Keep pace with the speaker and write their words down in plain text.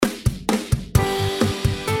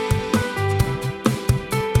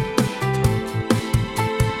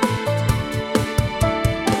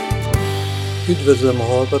Üdvözlöm a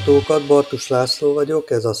hallgatókat, Bartus László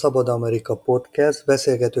vagyok, ez a Szabad Amerika Podcast,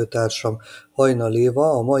 beszélgetőtársam Hajnal Éva,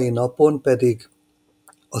 a mai napon pedig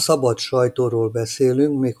a szabad sajtóról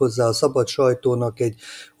beszélünk, méghozzá a szabad sajtónak egy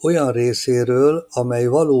olyan részéről, amely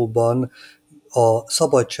valóban a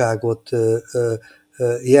szabadságot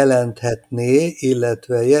jelenthetné,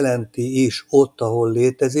 illetve jelenti is ott, ahol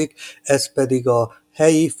létezik, ez pedig a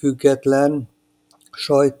helyi, független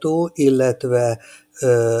sajtó, illetve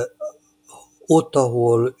ott,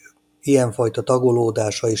 ahol ilyenfajta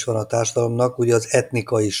tagolódása is van a társadalomnak, ugye az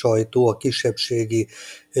etnikai sajtó, a kisebbségi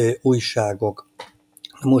újságok.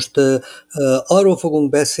 Most arról fogunk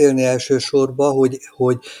beszélni elsősorban,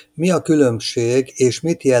 hogy mi a különbség, és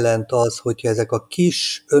mit jelent az, hogyha ezek a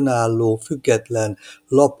kis, önálló, független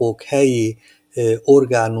lapok, helyi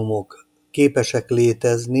orgánumok képesek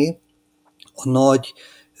létezni a nagy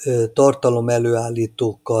tartalom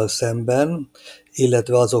előállítókkal szemben,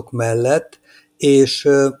 illetve azok mellett, és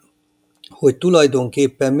hogy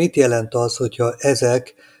tulajdonképpen mit jelent az, hogyha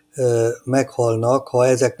ezek meghalnak, ha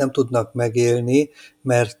ezek nem tudnak megélni,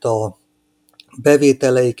 mert a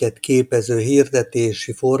bevételeiket képező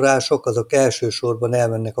hirdetési források, azok elsősorban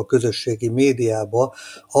elmennek a közösségi médiába,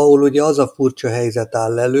 ahol ugye az a furcsa helyzet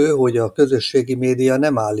áll elő, hogy a közösségi média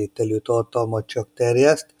nem állít elő tartalmat, csak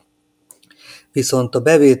terjeszt, viszont a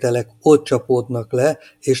bevételek ott csapódnak le,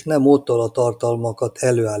 és nem ottól a tartalmakat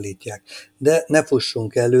előállítják. De ne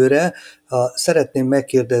fussunk előre, szeretném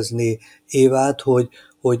megkérdezni Évát,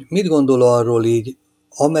 hogy mit gondol arról így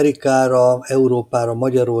Amerikára, Európára,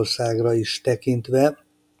 Magyarországra is tekintve,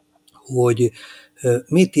 hogy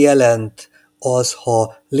mit jelent az,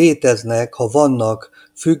 ha léteznek, ha vannak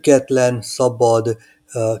független, szabad,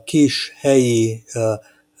 kis helyi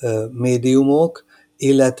médiumok,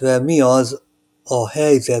 illetve mi az a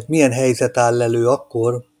helyzet, milyen helyzet áll elő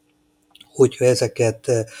akkor, hogyha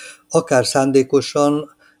ezeket akár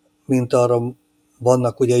szándékosan, mint arra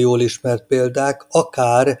vannak ugye jól ismert példák,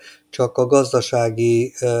 akár csak a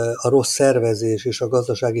gazdasági, a rossz szervezés és a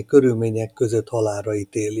gazdasági körülmények között halálra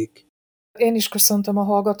ítélik. Én is köszöntöm a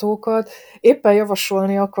hallgatókat. Éppen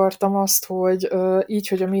javasolni akartam azt, hogy így,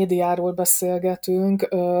 hogy a médiáról beszélgetünk,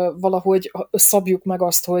 valahogy szabjuk meg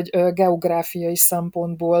azt, hogy geográfiai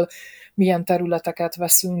szempontból milyen területeket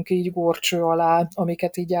veszünk így górcső alá,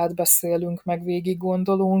 amiket így átbeszélünk, meg végig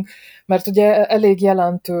gondolunk, mert ugye elég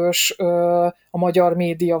jelentős a magyar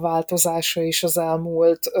média változása is az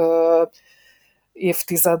elmúlt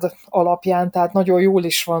évtized alapján, tehát nagyon jól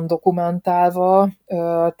is van dokumentálva,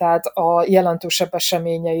 tehát a jelentősebb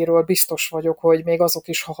eseményeiről biztos vagyok, hogy még azok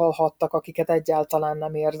is hallhattak, akiket egyáltalán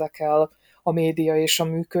nem érdekel a média és a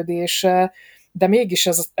működése, de mégis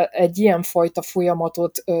ez egy ilyen fajta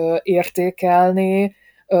folyamatot értékelni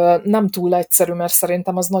nem túl egyszerű, mert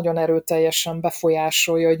szerintem az nagyon erőteljesen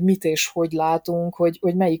befolyásolja, hogy mit és hogy látunk,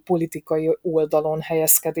 hogy melyik politikai oldalon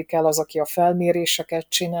helyezkedik el az, aki a felméréseket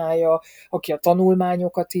csinálja, aki a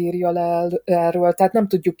tanulmányokat írja le erről, tehát nem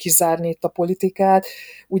tudjuk kizárni itt a politikát.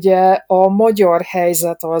 Ugye a magyar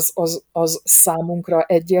helyzet az számunkra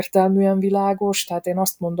egyértelműen világos, tehát én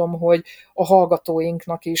azt mondom, hogy a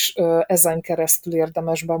hallgatóinknak is ezen keresztül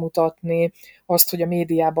érdemes bemutatni azt, hogy a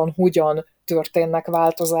médiában hogyan történnek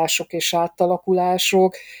változások és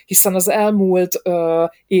átalakulások, hiszen az elmúlt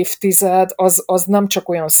évtized az nem csak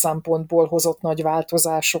olyan szempontból hozott nagy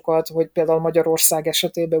változásokat, hogy például Magyarország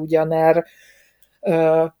esetében ugye a NER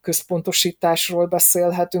központosításról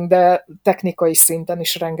beszélhetünk, de technikai szinten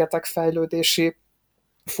is rengeteg fejlődési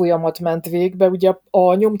folyamat ment végbe. Ugye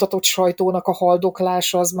a nyomtatott sajtónak a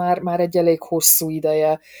haldoklása az már egy elég hosszú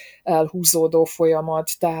ideje elhúzódó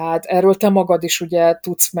folyamat, tehát erről te magad is ugye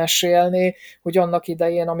tudsz mesélni, hogy annak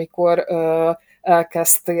idején, amikor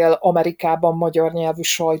elkezdtél Amerikában magyar nyelvű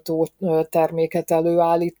sajtóterméket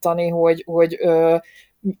előállítani,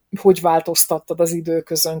 hogy változtattad az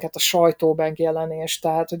időközönket, a sajtó megjelenést,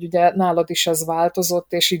 tehát hogy ugye nálad is ez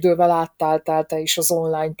változott, és idővel áttáltál te is az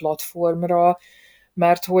online platformra,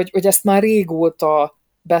 mert hogy ezt már régóta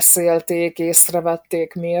beszélték,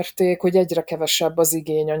 észrevették, mérték, hogy egyre kevesebb az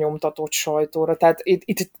igény a nyomtatott sajtóra. Tehát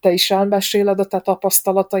itt te is elmeséled a te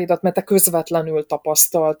tapasztalataidat, mert te közvetlenül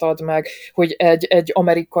tapasztaltad meg, hogy egy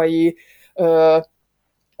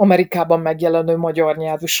Amerikában megjelenő magyar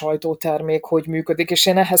nyelvű sajtótermék hogy működik, és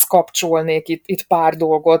én ehhez kapcsolnék itt pár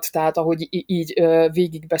dolgot, tehát ahogy így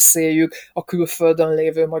végigbeszéljük a külföldön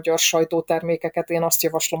lévő magyar sajtótermékeket, én azt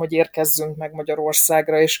javaslom, hogy érkezzünk meg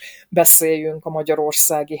Magyarországra, és beszéljünk a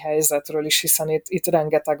magyarországi helyzetről is, hiszen itt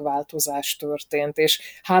rengeteg változás történt, és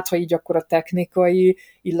hát ha így akkor a technikai,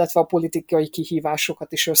 illetve a politikai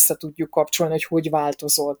kihívásokat is össze tudjuk kapcsolni, hogy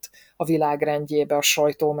változott a világrendjébe a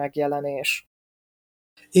sajtó megjelenés.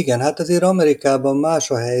 Igen, hát azért Amerikában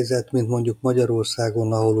más a helyzet, mint mondjuk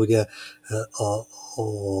Magyarországon, ahol ugye a,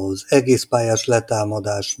 az egészpályás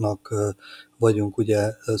letámadásnak vagyunk ugye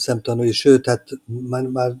szemtanúi, sőt, hát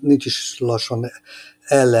már nincs is lassan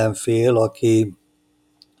ellenfél,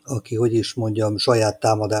 aki, hogy is mondjam, saját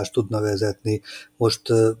támadást tudna vezetni. Most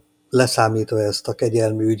leszámítva ezt a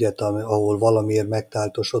kegyelmi ügyet, ahol valamiért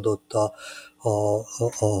megtáltosodott a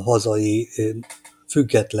hazai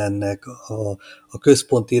függetlennek, a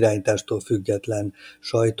központi irányítástól független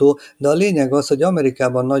sajtó. De a lényeg az, hogy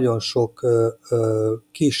Amerikában nagyon sok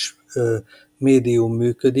kis médium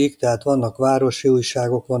működik, tehát vannak városi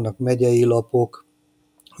újságok, vannak megyei lapok,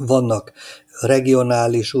 vannak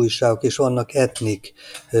regionális újságok, és vannak etnik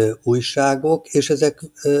újságok, és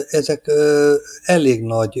ezek elég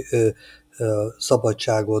nagy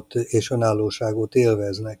szabadságot és önállóságot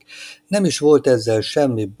élveznek. Nem is volt ezzel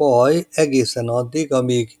semmi baj, egészen addig,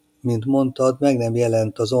 amíg, mint mondtad, meg nem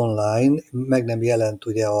jelent az online, meg nem jelent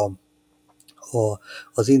ugye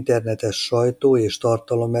az internetes sajtó és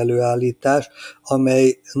tartalom előállítás,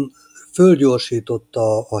 amely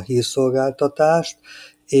fölgyorsította a hírszolgáltatást,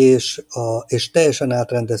 és teljesen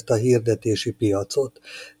átrendezte a hirdetési piacot.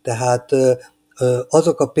 Tehát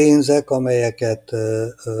azok a pénzek, amelyeket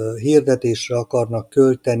hirdetésre akarnak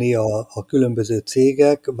költeni a különböző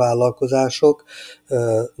cégek, vállalkozások,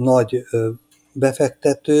 nagy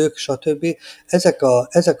befektetők, stb.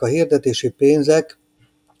 Ezek a hirdetési pénzek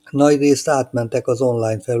nagyrészt átmentek az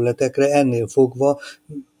online felületekre, ennél fogva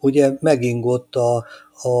ugye megingott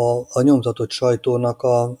a nyomtatott sajtónak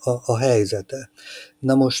a helyzete.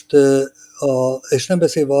 Na most, és nem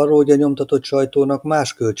beszélve arról, hogy a nyomtatott sajtónak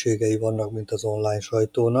más költségei vannak, mint az online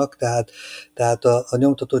sajtónak, tehát a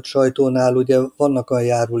nyomtatott sajtónál ugye vannak olyan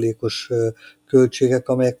járulékos költségek,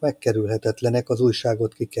 amelyek megkerülhetetlenek, az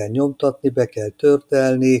újságot ki kell nyomtatni, be kell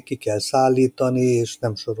tördelni, ki kell szállítani, és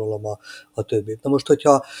nem sorolom a többit. Na most,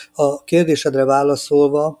 hogyha a kérdésedre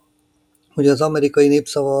válaszolva, hogy az amerikai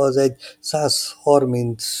népszava az egy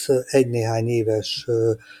 131 néhány éves,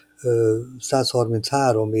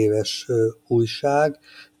 133 éves újság,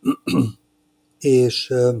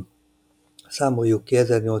 és számoljuk ki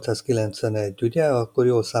 1891, ugye? Akkor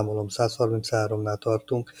jól számolom, 133-nál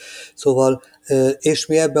tartunk. Szóval, és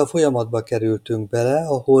mi ebbe a folyamatba kerültünk bele,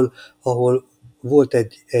 ahol volt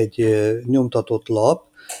egy nyomtatott lap,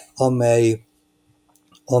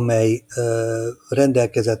 amely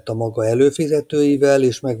rendelkezett a maga előfizetőivel,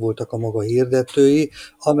 és megvoltak a maga hirdetői,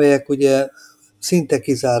 amelyek ugye szinte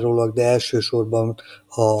kizárólag, de elsősorban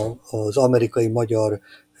az amerikai magyar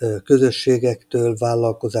közösségektől,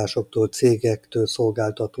 vállalkozásoktól, cégektől,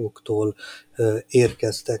 szolgáltatóktól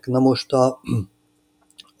érkeztek. Na most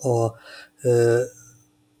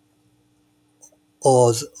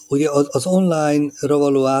ugye az online-ra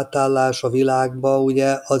való átállás a világba,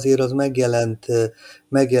 ugye azért az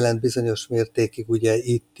megjelent bizonyos mértékig ugye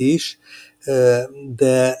itt is,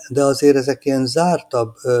 de azért ezek ilyen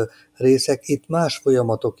zártabb részek, itt más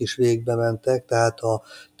folyamatok is végbe mentek,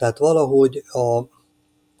 tehát valahogy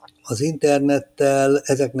az internettel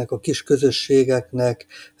ezeknek a kis közösségeknek,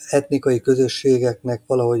 etnikai közösségeknek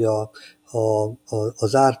valahogy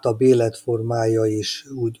az ártabb életformája is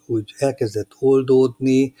úgy elkezdett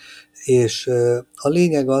oldódni, és a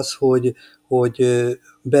lényeg az, hogy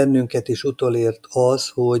bennünket is utolért az,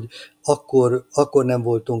 hogy akkor nem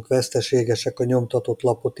voltunk veszteségesek a nyomtatott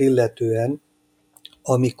lapot illetően,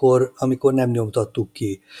 amikor nem nyomtattuk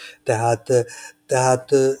ki.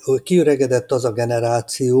 Tehát kiöregedett az a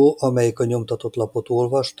generáció, amelyik a nyomtatott lapot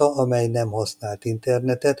olvasta, amely nem használt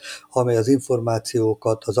internetet, amely az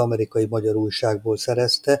információkat az amerikai magyar újságból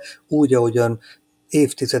szerezte, úgy, ahogyan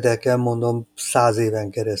évtizedeken, mondom, 100 éven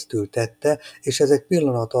keresztül tette, és ezek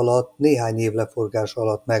pillanat alatt, néhány év leforgás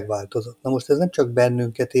alatt megváltozott. Na most ez nem csak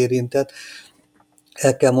bennünket érintett,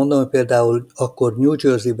 el kell mondanom, hogy például akkor New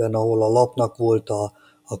Jersey-ben, ahol a lapnak volt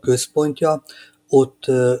a központja, ott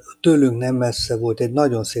tőlünk nem messze volt egy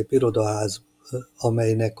nagyon szép irodaház,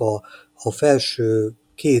 amelynek a felső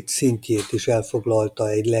két szintjét is elfoglalta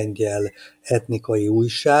egy lengyel etnikai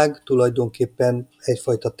újság. Tulajdonképpen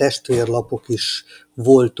egyfajta testvérlapok is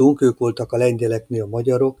voltunk, ők voltak a lengyelek, mi a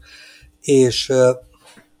magyarok, és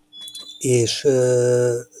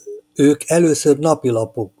ők először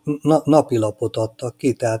napilapot adtak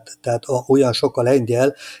ki, tehát olyan sok a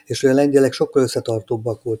lengyel, és olyan lengyelek sokkal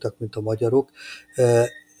összetartóbbak voltak, mint a magyarok,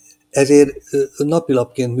 ezért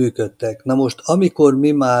napilapként működtek. Na most, amikor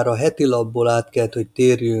mi már a heti lapból át kellett, hogy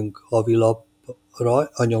térjünk havilapra,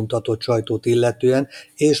 a nyomtatott sajtót illetően,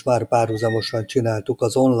 és már párhuzamosan csináltuk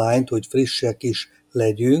az online-t, hogy frissek is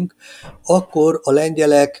legyünk, akkor a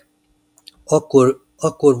lengyelek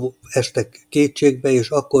akkor estek kétségbe, és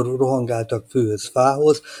akkor rohangáltak fűhöz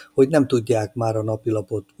fához, hogy nem tudják már a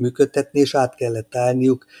napilapot működtetni, és át kellett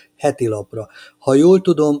állniuk heti lapra. Ha jól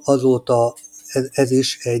tudom, azóta ez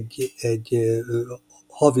is egy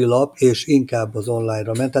havilap, és inkább az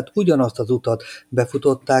online-ra ment. Tehát ugyanazt az utat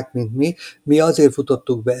befutották, mint mi. Mi azért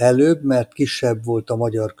futottuk be előbb, mert kisebb volt a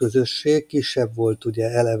magyar közösség, kisebb volt ugye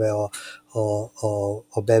eleve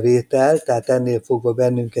a bevétel, tehát ennél fogva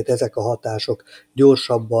bennünket ezek a hatások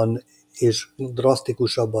gyorsabban és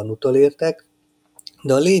drasztikusabban utolértek.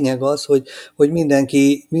 De a lényeg az, hogy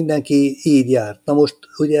mindenki így járt. Na most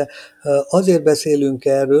ugye azért beszélünk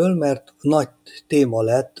erről, mert nagy téma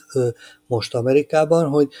lett most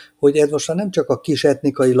Amerikában, hogy ez most nem csak a kis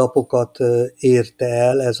etnikai lapokat érte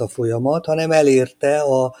el ez a folyamat, hanem elérte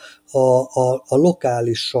a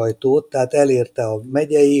lokális sajtót, tehát elérte a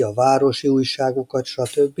megyei, a városi újságokat,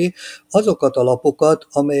 stb. Azokat a lapokat,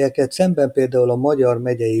 amelyeket szemben például a magyar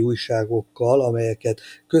megyei újságokkal, amelyeket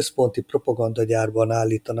központi propagandagyárban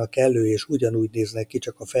állítanak elő, és ugyanúgy néznek ki,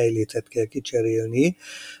 csak a fejlécet kell kicserélni,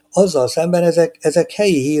 azzal szemben ezek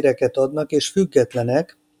helyi híreket adnak, és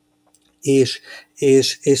függetlenek,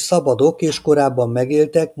 és szabadok, és korábban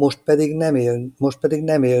megéltek, most pedig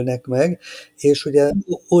nem élnek meg, és ugye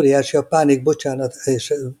óriási a pánik, bocsánat,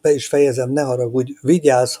 és be is fejezem, ne haragudj,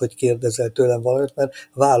 vigyázz, hogy kérdezel tőlem valamit, mert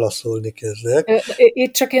válaszolni kezdek.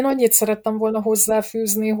 Itt csak én annyit szerettem volna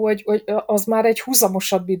hozzáfűzni, hogy az már egy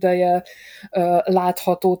húzamosabb ideje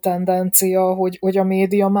látható tendencia, hogy a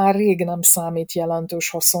média már rég nem számít jelentős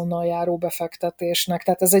haszonnal járó befektetésnek,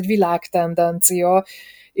 tehát ez egy világtendencia,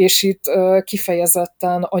 és itt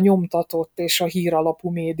kifejezetten a nyomtatott és a híralapú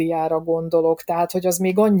médiára gondolok, tehát hogy az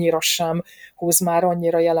még annyira sem hoz már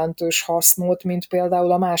annyira jelentős hasznot, mint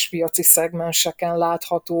például a más piaci szegmenseken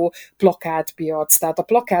látható plakátpiac. Tehát a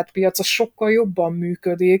plakátpiac az sokkal jobban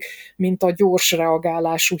működik, mint a gyors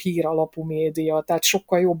reagálású híralapú média, tehát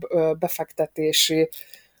sokkal jobb befektetési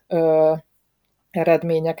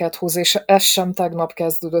eredményeket hoz, és ez sem tegnap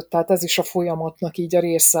kezdődött, tehát ez is a folyamatnak így a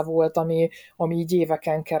része volt, ami így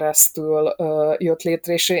éveken keresztül jött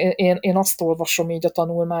létre, és én azt olvasom így a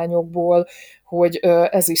tanulmányokból, hogy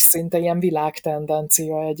ez is szinte ilyen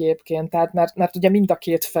világtendencia egyébként, tehát mert ugye mind a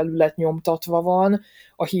két felület nyomtatva van,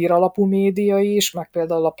 a híralapú média is, meg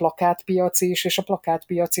például a plakátpiaci is, és a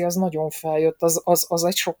plakátpiaci az nagyon feljött, az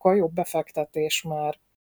egy sokkal jobb befektetés már.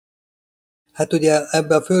 Hát ugye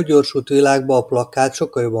ebbe a fölgyorsult világban a plakát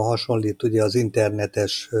sokkal jobban hasonlít ugye az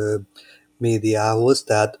internetes médiához,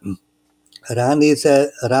 tehát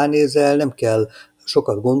ránézel, nem kell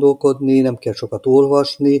sokat gondolkodni, nem kell sokat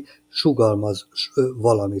olvasni, sugalmaz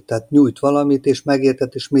valamit, tehát nyújt valamit, és megérted,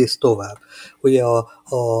 és mész tovább. Ugye a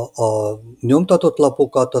nyomtatott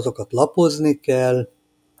lapokat, azokat lapozni kell,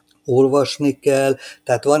 olvasni kell,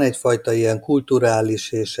 tehát van egyfajta ilyen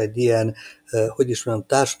kulturális és egy ilyen, hogy is mondjam,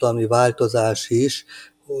 társadalmi változás is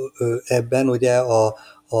ebben, ugye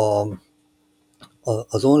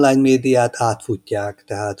az online médiát átfutják,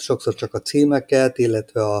 tehát sokszor csak a címeket,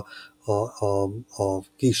 illetve a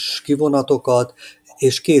kis kivonatokat,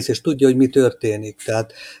 és kész, és tudja, hogy mi történik.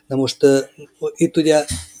 Tehát, na most itt ugye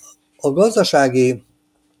a gazdasági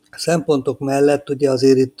szempontok mellett ugye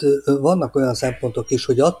azért itt vannak olyan szempontok is,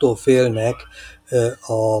 hogy attól félnek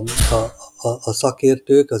a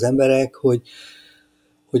szakértők, az emberek,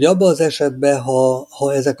 hogy abban az esetben,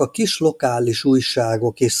 ha ezek a kis lokális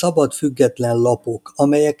újságok és szabad független lapok,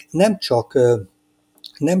 amelyek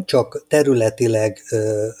nem csak területileg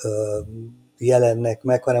jelennek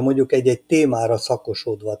meg, hanem mondjuk egy témára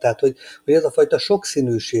szakosodva. Tehát, hogy ez a fajta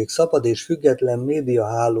sokszínűség, szabad és független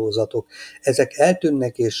médiahálózatok, ezek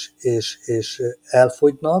eltűnnek és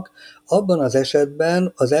elfogynak, abban az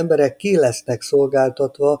esetben az emberek ki lesznek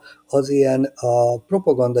szolgáltatva az ilyen a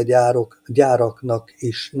propagandagyáraknak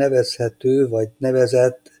is nevezhető, vagy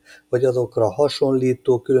nevezett, vagy azokra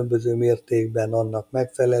hasonlító, különböző mértékben annak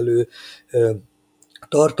megfelelő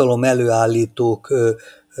tartalom előállítók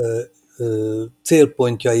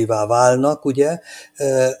célpontjaivá válnak, ugye,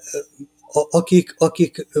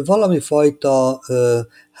 akik valami fajta,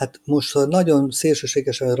 hát most nagyon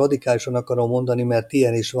szélsőségesen, radikálisan akarom mondani, mert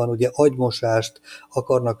ilyen is van, ugye agymosást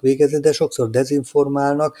akarnak végezni, de sokszor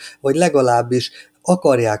dezinformálnak, vagy legalábbis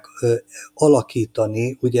akarják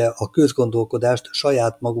alakítani ugye a közgondolkodást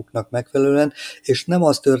saját maguknak megfelelően, és nem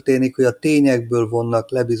az történik, hogy a tényekből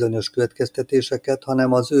vonnak le bizonyos következtetéseket,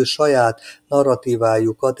 hanem az ő saját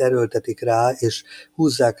narratívájukat erőltetik rá, és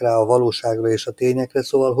húzzák rá a valóságra és a tényekre,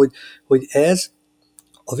 szóval, hogy ez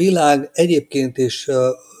a világ egyébként is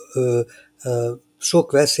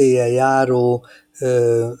sok veszéllyel járó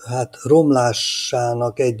hát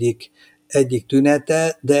romlásának egyik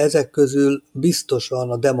tünete, de ezek közül biztosan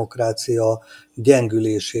a demokrácia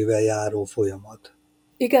gyengülésével járó folyamat.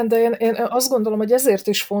 Igen, de én azt gondolom, hogy ezért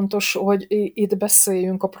is fontos, hogy itt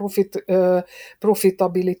beszéljünk a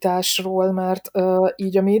profitabilitásról, mert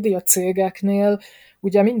így a médiacégeknél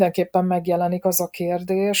ugye mindenképpen megjelenik az a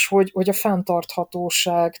kérdés, hogy a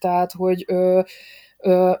fenntarthatóság, tehát hogy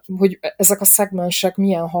ezek a szegmensek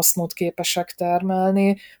milyen hasznot képesek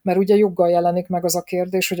termelni, mert ugye joggal jelenik meg az a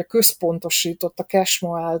kérdés, hogy a központosított, a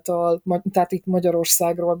Kesma által, tehát itt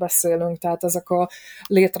Magyarországról beszélünk, tehát ezek a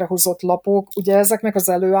létrehozott lapok, ugye ezeknek az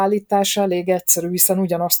előállítása elég egyszerű, hiszen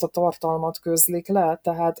ugyanazt a tartalmat közlik le,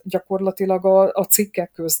 tehát gyakorlatilag a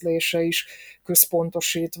cikkek közlése is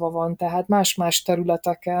központosítva van, tehát más-más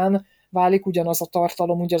területeken válik ugyanaz a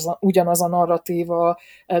tartalom, ugyanaz a narratíva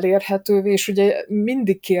elérhetővé, és ugye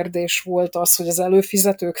mindig kérdés volt az, hogy az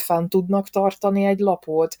előfizetők fenn tudnak tartani egy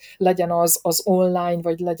lapot, legyen az online,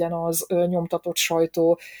 vagy legyen az nyomtatott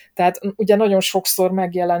sajtó. Tehát ugye nagyon sokszor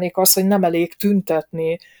megjelenik az, hogy nem elég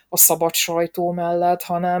tüntetni a szabad sajtó mellett,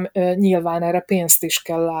 hanem nyilván erre pénzt is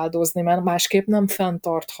kell áldozni, mert másképp nem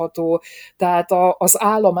fenntartható. Tehát az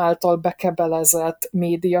állam által bekebelezett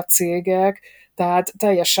médiacégek, tehát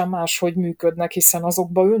teljesen máshogy működnek, hiszen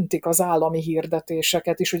azokba öntik az állami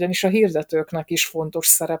hirdetéseket is, ugyanis a hirdetőknek is fontos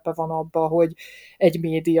szerepe van abban, hogy egy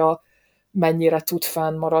média mennyire tud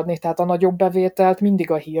fennmaradni. Tehát a nagyobb bevételt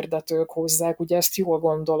mindig a hirdetők hozzák, ugye ezt jól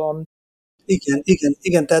gondolom.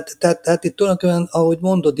 Igen, tehát itt tulajdonképpen, ahogy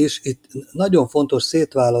mondod is, itt nagyon fontos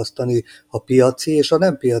szétválasztani a piaci és a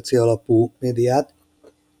nem piaci alapú médiát,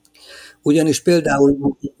 ugyanis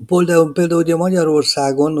például ugye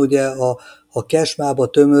Magyarországon ugye a kesmába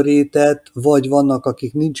tömörített, vagy vannak,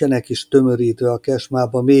 akik nincsenek is tömörítve a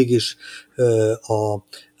kesmába, mégis a,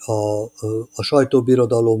 a, a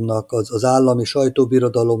sajtóbirodalomnak, az állami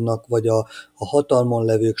sajtóbirodalomnak, vagy a hatalmon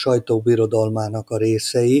levők sajtóbirodalmának a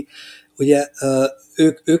részei. Ugye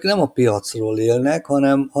ők nem a piacról élnek,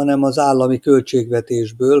 hanem az állami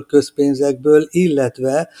költségvetésből, közpénzekből,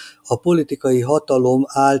 illetve a politikai hatalom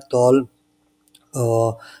által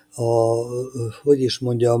hogy is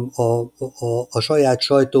mondjam, a saját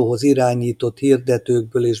sajtóhoz irányított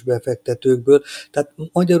hirdetőkből és befektetőkből. Tehát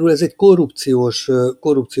magyarul ez egy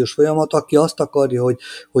korrupciós folyamat, aki azt akarja,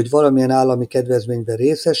 hogy valamilyen állami kedvezményben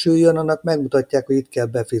részesüljön, annak megmutatják, hogy itt kell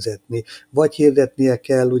befizetni. Vagy hirdetnie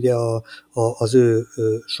kell ugye az ő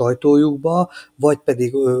sajtójukba, vagy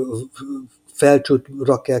pedig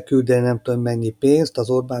felcsútra kell küldeni nem tudom mennyi pénzt az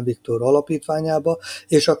Orbán Viktor alapítványába,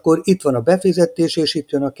 és akkor itt van a befizetés, és itt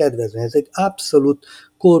jön a kedvezmény. Ez egy abszolút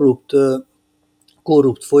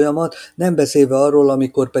korrupt folyamat, nem beszélve arról,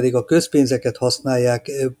 amikor pedig a közpénzeket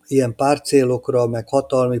használják ilyen pártcélokra, meg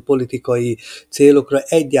hatalmi, politikai célokra,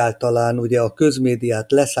 egyáltalán ugye a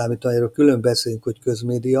közmédiát leszámítva, erről külön beszélünk, hogy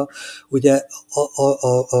közmédia, ugye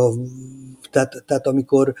tehát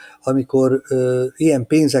amikor ilyen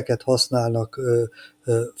pénzeket használnak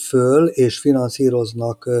föl, és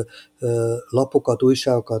finanszíroznak lapokat,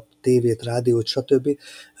 újságokat, tévét, rádiót, stb.,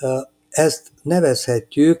 ezt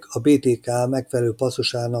nevezhetjük a BTK megfelelő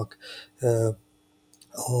passzusának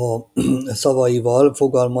a szavaival,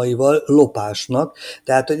 fogalmaival lopásnak.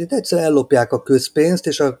 Tehát, hogy itt egyszerűen ellopják a közpénzt,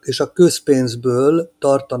 és a közpénzből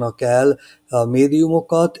tartanak el a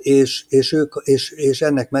médiumokat, és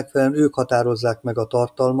ennek megfelelően ők határozzák meg a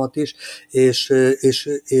tartalmat is,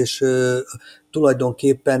 és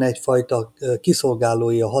tulajdonképpen egyfajta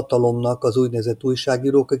kiszolgálói a hatalomnak az úgynevezett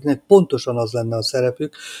újságírók, akiknek pontosan az lenne a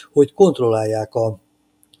szerepük, hogy kontrollálják a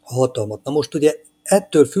hatalmat. Na most ugye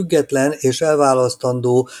ettől független és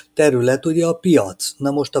elválasztandó terület ugye a piac.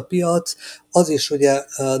 Na most a piac az is ugye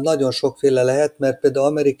nagyon sokféle lehet, mert például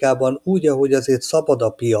Amerikában úgy, ahogy azért szabad a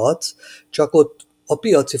piac, csak ott a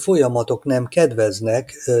piaci folyamatok nem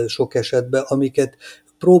kedveznek sok esetben, amiket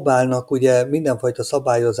próbálnak ugye mindenfajta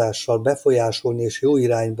szabályozással befolyásolni és jó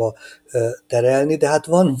irányba terelni, de hát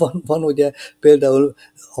van ugye például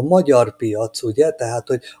a magyar piac, ugye, tehát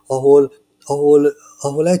hogy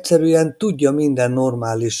ahol egyszerűen tudja minden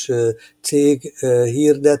normális cég,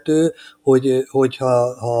 hirdető,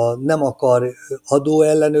 hogyha nem akar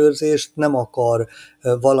adóellenőrzést, nem akar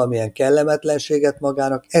valamilyen kellemetlenséget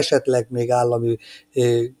magának, esetleg még állami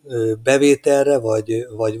bevételre,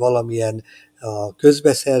 vagy valamilyen a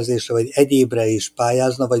közbeszerzésre, vagy egyébre is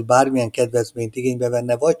pályázna, vagy bármilyen kedvezményt igénybe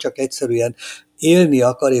venne, vagy csak egyszerűen élni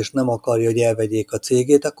akar, és nem akarja, hogy elvegyék a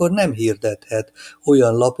cégét, akkor nem hirdethet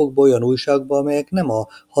olyan lapokba, olyan újságba, amelyek nem a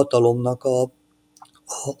hatalomnak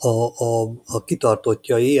a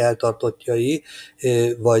kitartottjai, eltartottjai,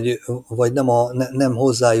 vagy nem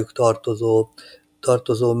hozzájuk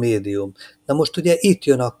tartozó médium. Na most ugye itt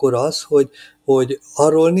jön akkor az, hogy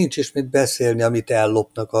arról nincs is mit beszélni, amit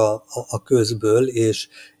ellopnak a közből, és,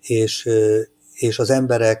 és az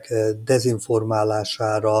emberek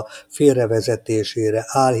dezinformálására, félrevezetésére,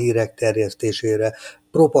 álhírek terjesztésére,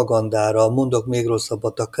 propagandára, mondok még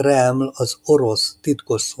rosszabbat, a Kreml, az orosz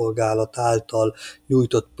titkosszolgálat által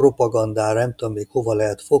nyújtott propagandára, nem tudom még hova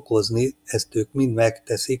lehet fokozni, ezt ők mind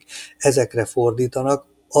megteszik, ezekre fordítanak,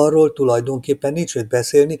 arról tulajdonképpen nincs mit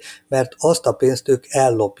beszélni, mert azt a pénzt ők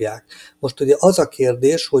ellopják. Most ugye az a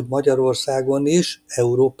kérdés, hogy Magyarországon is,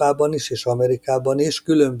 Európában is és Amerikában is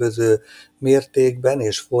különböző mértékben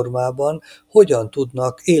és formában hogyan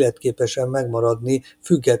tudnak életképesen megmaradni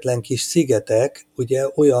független kis szigetek, ugye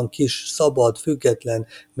olyan kis szabad, független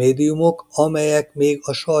médiumok, amelyek még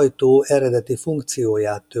a sajtó eredeti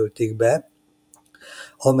funkcióját töltik be,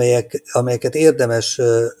 amelyeket érdemes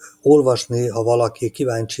olvasni, ha valaki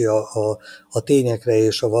kíváncsi a tényekre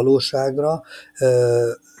és a valóságra,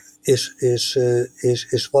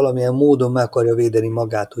 és valamilyen módon meg akarja védeni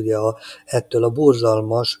magát ugye ettől a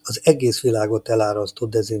borzalmas, az egész világot elárasztó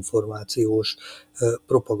dezinformációs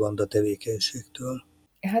propaganda tevékenységtől.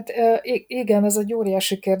 Hát igen, ez egy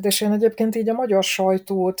óriási kérdés. Én egyébként így a magyar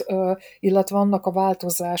sajtót, illetve annak a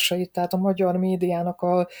változásait, tehát a magyar médiának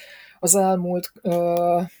az elmúlt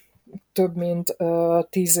több mint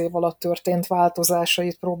 10 év alatt történt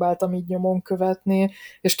változásait próbáltam így nyomon követni,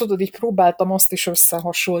 és tudod, így próbáltam azt is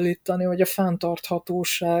összehasonlítani, hogy a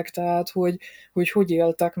fenntarthatóság, tehát hogy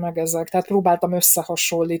éltek meg ezek. Tehát próbáltam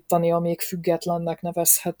összehasonlítani a még függetlennek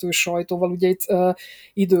nevezhető sajtóval. Ugye itt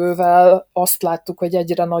idővel azt láttuk, hogy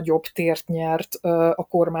egyre nagyobb tért nyert a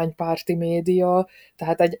kormánypárti média,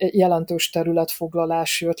 tehát egy jelentős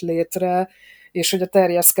területfoglalás jött létre, és hogy a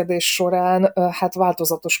terjeszkedés során hát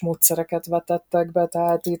változatos módszereket vetettek be,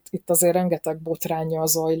 tehát itt azért rengeteg botránnyal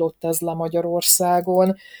zajlott ez le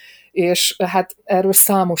Magyarországon, és hát erről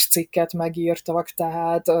számos cikket megírtak,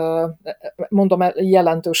 tehát mondom,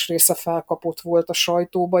 jelentős része felkapott volt a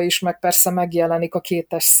sajtóba is, meg persze megjelenik a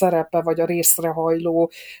kétes szerepe, vagy a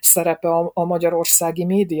részrehajló szerepe a magyarországi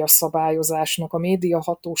médiaszabályozásnak, a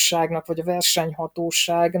médiahatóságnak, vagy a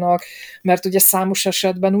versenyhatóságnak, mert ugye számos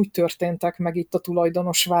esetben úgy történtek meg itt a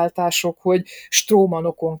tulajdonosváltások, hogy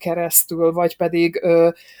strómanokon keresztül, vagy pedig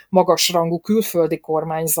magasrangú külföldi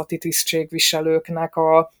kormányzati tisztségviselőknek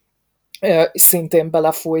szintén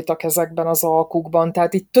belefolytak ezekben az alkukban,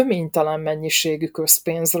 tehát itt töménytelen mennyiségű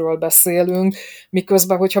közpénzről beszélünk,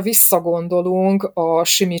 miközben, hogyha visszagondolunk a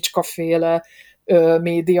Simicska-féle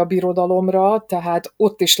médiabirodalomra, tehát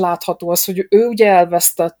ott is látható az, hogy ő ugye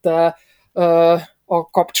elvesztette a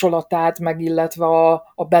kapcsolatát, meg illetve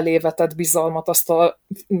a belévetett bizalmat, azt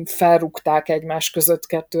felrúgták egymás között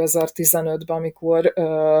 2015-ben, amikor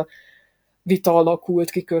vita alakult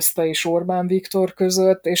ki közte és Orbán Viktor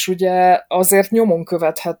között, és ugye azért nyomon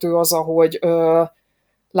követhető az, ahogy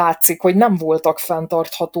látszik, hogy nem voltak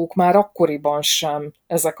fenntarthatók már akkoriban sem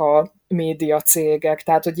ezek a médiacégek,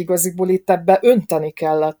 tehát hogy igaziból itt ebbe önteni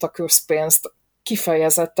kellett a közpénzt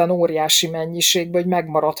kifejezetten óriási mennyiségbe, hogy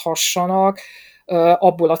megmaradhassanak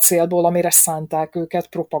abból a célból, amire szánták őket,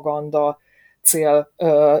 propaganda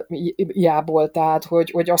céljából, tehát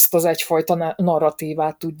hogy azt az egyfajta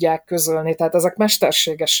narratívát tudják közölni, tehát ezek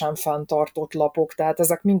mesterségesen fenntartott lapok, tehát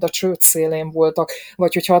ezek mind a csőd szélén voltak,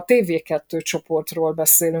 vagy hogyha a TV2 csoportról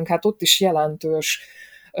beszélünk, hát ott is jelentős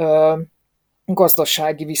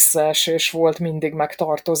gazdasági visszaesés volt, mindig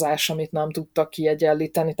megtartozás, amit nem tudtak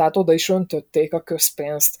kiegyenlíteni, tehát oda is öntötték a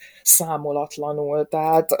közpénzt számolatlanul,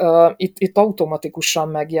 tehát itt automatikusan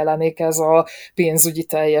megjelenik ez a pénzügyi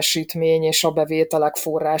teljesítmény és a bevételek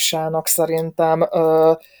forrásának szerintem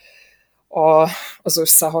az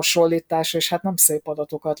összehasonlítás, és hát nem szép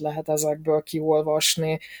adatokat lehet ezekből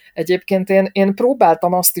kiolvasni. Egyébként én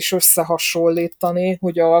próbáltam azt is összehasonlítani,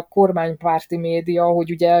 hogy a kormánypárti média,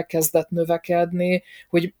 hogy ugye elkezdett növekedni,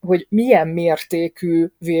 hogy milyen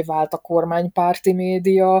mértékűvé vált a kormánypárti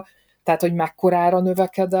média, tehát hogy mekkorára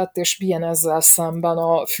növekedett, és milyen ezzel szemben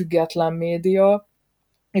a független média.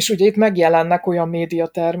 És ugye itt megjelennek olyan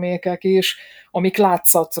médiatermékek is, amik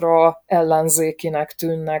látszatra ellenzékinek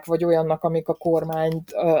tűnnek, vagy olyannak, amik a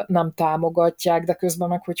kormányt nem támogatják, de közben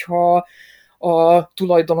meg, hogyha a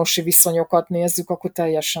tulajdonosi viszonyokat nézzük, akkor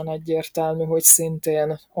teljesen egyértelmű, hogy szintén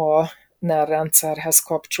a NER rendszerhez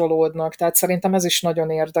kapcsolódnak. Tehát szerintem ez is nagyon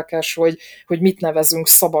érdekes, hogy mit nevezünk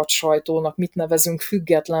szabad sajtónak, mit nevezünk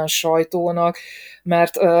független sajtónak,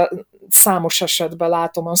 mert számos esetben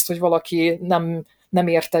látom azt, hogy valaki nem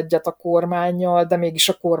ért egyet a kormánnyal, de mégis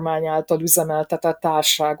a kormány által üzemeltetett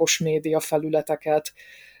társágos média felületeket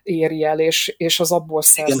éri el, és az abból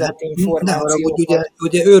szerzett információkat.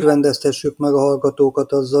 Ugye örvendeztessük meg a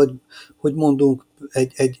hallgatókat azzal, hogy mondunk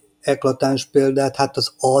egy eklatáns példát, hát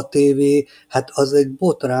az ATV, hát az egy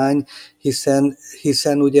botrány,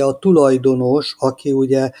 hiszen ugye a tulajdonos, aki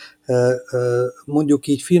ugye mondjuk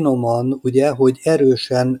így finoman, ugye, hogy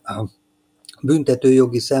erősen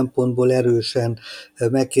büntetőjogi szempontból erősen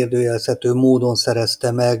megkérdőjelezhető módon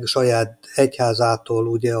szerezte meg saját egyházától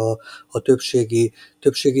ugye a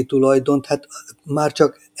többségi tulajdont. Hát már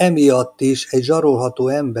csak emiatt is egy zsarolható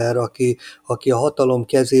ember, aki a hatalom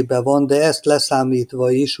kezébe van, de ezt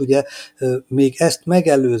leszámítva is, ugye még ezt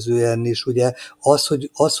megelőzően is, ugye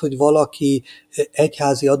hogy valaki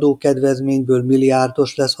egyházi adókedvezményből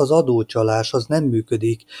milliárdos lesz, az adócsalás, az nem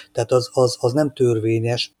működik, tehát az nem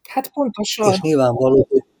törvényes. Hát pontosan. És nyilvánvaló,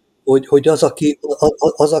 hogy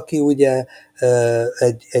az, aki ugye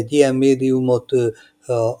egy ilyen médiumot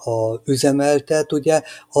üzemeltet, ugye,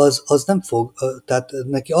 az nem fog, tehát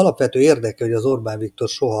neki alapvető érdeke, hogy az Orbán Viktor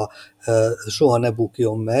soha ne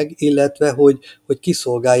bukjon meg, illetve, hogy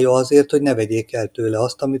kiszolgálja azért, hogy ne vegyék el tőle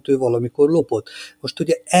azt, amit ő valamikor lopott. Most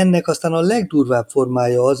ugye ennek aztán a legdurvább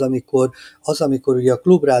formája amikor ugye a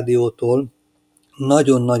Klubrádiótól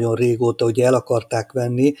nagyon-nagyon régóta ugye el akarták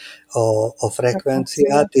venni a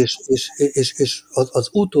frekvenciát, és az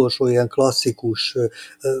utolsó ilyen klasszikus,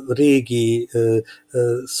 régi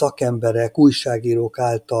szakemberek, újságírók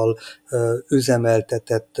által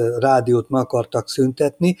üzemeltetett rádiót meg akartak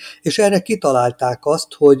szüntetni, és erre kitalálták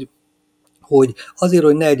azt, hogy azért,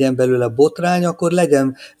 hogy ne legyen belőle botrány, akkor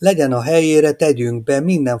legyen a helyére, tegyünk be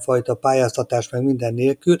mindenfajta pályáztatás, meg minden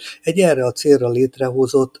nélkül egy erre a célra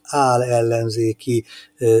létrehozott ellenzéki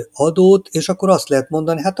adót, és akkor azt lehet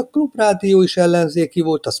mondani, hát a Klubrádió is ellenzéki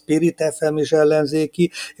volt, a Spirit FM is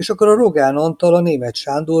ellenzéki, és akkor a Rogán Antal a Németh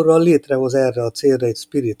Sándorral létrehoz erre a célra egy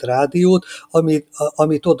Spirit rádiót,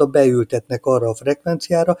 amit oda beültetnek arra a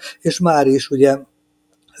frekvenciára, és már is ugye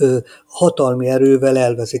hatalmi erővel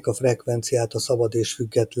elveszik a frekvenciát a szabad és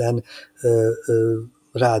független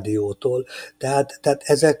rádiótól. Tehát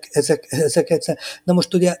ezek egyszerűen. Na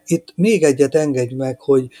most ugye itt még egyet engedj meg,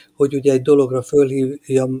 hogy ugye egy dologra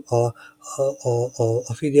fölhívjam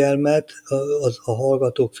a figyelmet, a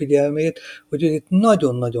hallgatók figyelmét, hogy itt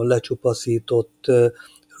nagyon-nagyon lecsupaszított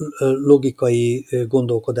logikai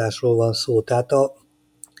gondolkodásról van szó. Tehát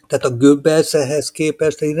a Goebbels ehhez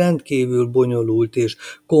képest egy rendkívül bonyolult és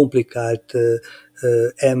komplikált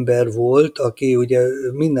ember volt, aki ugye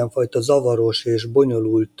mindenfajta zavaros és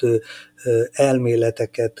bonyolult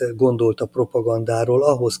elméleteket gondolt a propagandáról,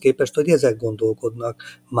 ahhoz képest, hogy ezek gondolkodnak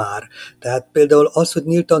már. Tehát például az, hogy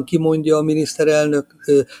nyíltan kimondja a miniszterelnök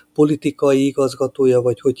politikai igazgatója,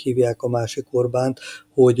 vagy hogy hívják a másik Orbánt,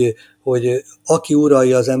 hogy aki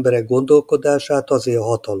uralja az emberek gondolkodását, azért a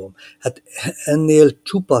hatalom. Hát ennél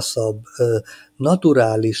csupaszabb,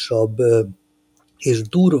 naturálisabb és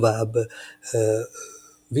durvább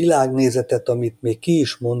világnézetet, amit még ki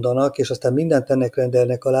is mondanak, és aztán mindent ennek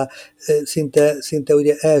rendelnek alá, szinte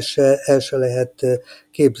ugye el se lehet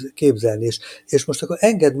képzelni. És most akkor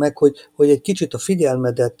engedd meg, hogy egy kicsit a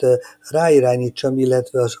figyelmedet ráirányítsam,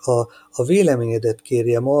 illetve a véleményedet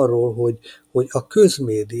kérjem arról, hogy a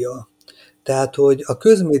közmédia, tehát hogy a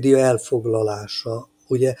közmédia elfoglalása,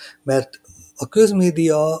 ugye, mert a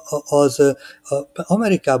közmédia az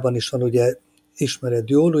Amerikában is van, ugye, ismered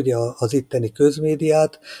jól, ugye az itteni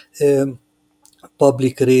közmédiát,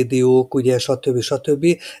 public rádiók, ugye, stb.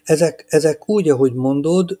 Ezek úgy, ahogy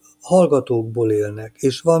mondod, hallgatókból élnek,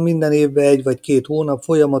 és van minden évben 1 vagy 2 hónap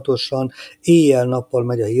folyamatosan éjjel-nappal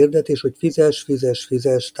megy a hirdetés, hogy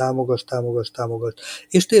fizes, támogass,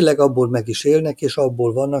 és tényleg abból meg is élnek, és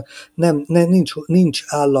abból vannak, nincs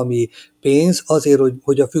állami pénz azért,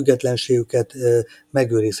 hogy a függetlenségüket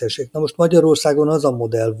megőrizhessék. Na most Magyarországon az a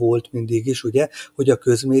modell volt mindig is, ugye, hogy a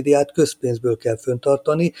közmédiát közpénzből kell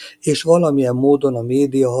fenntartani, és valamilyen módon a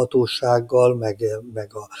médiahatósággal, meg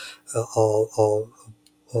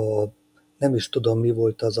nem is tudom, mi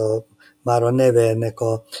volt már a neve ennek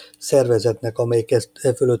a szervezetnek, amelyik ezt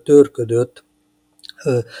fölött törködött,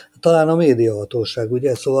 talán a médiahatóság,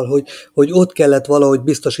 ugye? Szóval, hogy ott kellett valahogy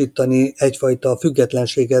biztosítani egyfajta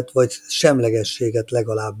függetlenséget, vagy semlegességet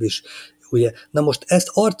legalábbis. Ugye? Na most ezt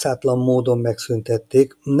arcátlan módon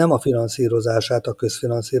megszüntették, nem a finanszírozását, a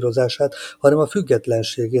közfinanszírozását, hanem a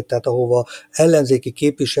függetlenségét, tehát ahova ellenzéki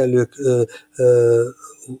képviselők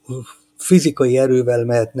fizikai erővel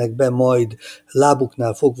mehetnek be, majd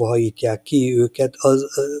lábuknál fogva hajítják ki őket,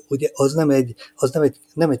 ugye, az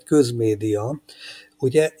nem egy közmédia,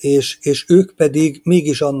 ugye, és ők pedig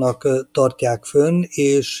mégis annak tartják fönn,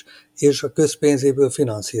 és a közpénzéből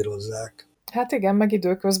finanszírozzák. Hát igen, meg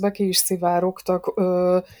időközben ki is szivárogtak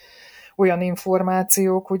olyan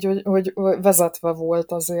információk, hogy vezetve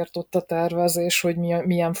volt azért ott a tervezés, hogy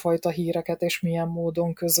milyen fajta híreket és milyen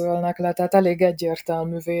módon közölnek le. Tehát elég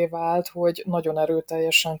egyértelművé vált, hogy nagyon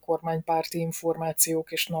erőteljesen kormánypárti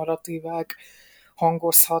információk és narratívák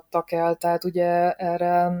hangozhattak el, tehát ugye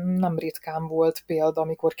erre nem ritkán volt példa,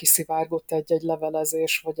 amikor kiszivárgott egy-egy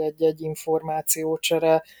levelezés, vagy egy-egy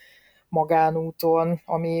információcsere magánúton,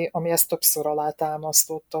 ami ezt többször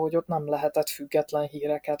alátámasztotta, hogy ott nem lehetett független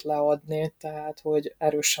híreket leadni, tehát hogy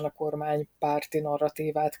erősen a kormánypárti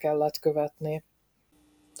narratívát kellett követni.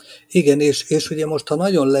 Igen, és ugye most, ha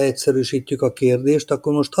nagyon leegyszerűsítjük a kérdést,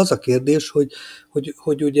 akkor most az a kérdés,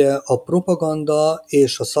 hogy ugye a propaganda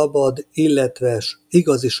és a szabad, illetve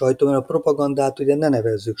igazi sajtó, mert a propagandát ugye ne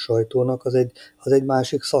nevezzük sajtónak, az egy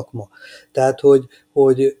másik szakma. Tehát,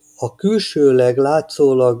 hogy a külsőleg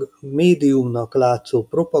látszólag médiumnak látszó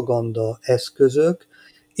propaganda eszközök,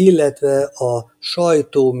 illetve a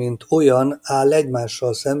sajtó, mint olyan áll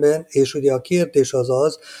egymással szemben, és ugye a kérdés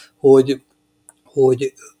az,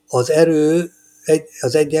 hogy az erő,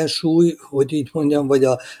 az egyensúly, hogy így mondjam,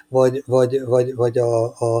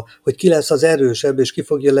 hogy ki lesz az erősebb, és ki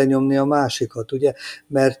fogja lenyomni a másikat, ugye?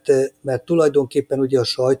 Mert tulajdonképpen ugye a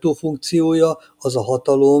sajtó funkciója az a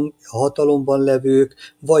hatalomban levők,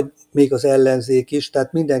 vagy még az ellenzék is,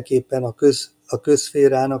 tehát mindenképpen a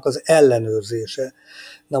közszférának az ellenőrzése.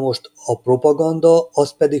 Na most a propaganda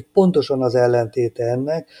az pedig pontosan az ellentéte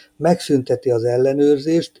ennek, megszünteti az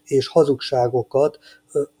ellenőrzést, és hazugságokat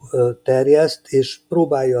terjeszt, és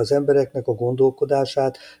próbálja az embereknek a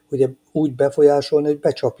gondolkodását ugye úgy befolyásolni, hogy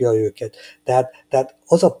becsapja őket.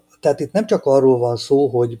 Tehát itt nem csak arról van szó,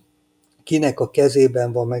 hogy kinek a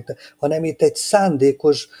kezében van meg, hanem itt egy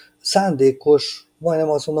szándékos, majdnem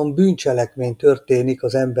azt mondom, bűncselekmény történik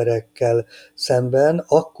az emberekkel szemben,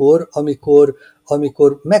 akkor,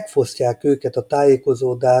 amikor megfosztják őket a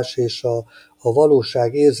tájékozódás és a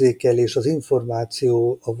valóság érzékelés, az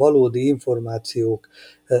információ, a valódi információk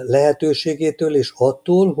lehetőségétől, és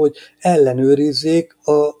attól, hogy ellenőrizzék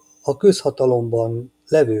a közhatalomban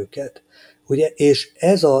levőket. Ugye? És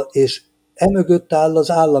emögött áll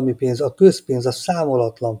az állami pénz, a közpénz, a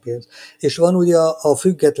számolatlan pénz. És van ugye a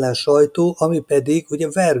független sajtó, ami pedig ugye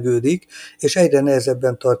vergődik, és egyre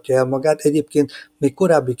nehezebben tartja el magát. Egyébként még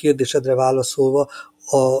korábbi kérdésedre válaszolva,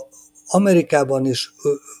 Amerikában is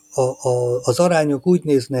az arányok úgy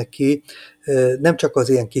néznek ki, nem csak az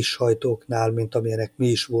ilyen kis sajtóknál, mint amilyenek mi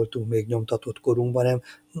is voltunk még nyomtatott korunkban, hanem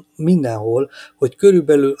mindenhol, hogy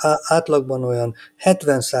körülbelül átlagban olyan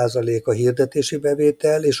 70% a hirdetési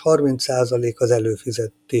bevétel, és 30%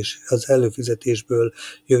 az előfizetésből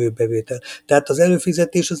jövő bevétel. Tehát az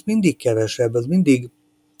előfizetés az mindig kevesebb,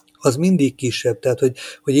 az mindig kisebb, tehát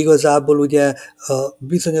hogy igazából ugye a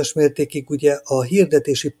bizonyos mértékig ugye a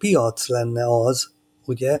hirdetési piac lenne az,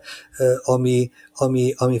 ugye,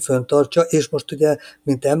 ami fenntartja, és most ugye,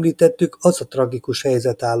 mint említettük, az a tragikus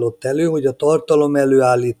helyzet állott elő, hogy a tartalom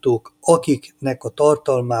előállítók, akiknek a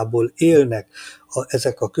tartalmából élnek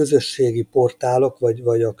ezek a közösségi portálok,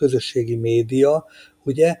 vagy a közösségi média,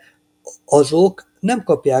 ugye, azok nem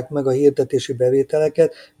kapják meg a hirdetési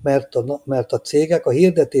bevételeket, mert a cégek, a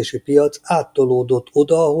hirdetési piac áttolódott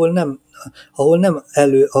oda,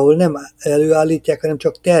 ahol nem előállítják, hanem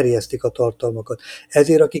csak terjesztik a tartalmakat.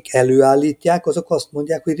 Ezért akik előállítják, azok azt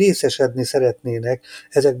mondják, hogy részesedni szeretnének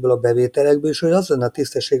ezekből a bevételekből, és hogy az lenne a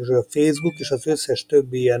tisztességes, hogy a Facebook és az összes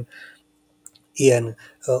többi ilyen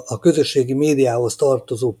a közösségi médiához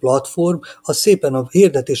tartozó platform, az szépen a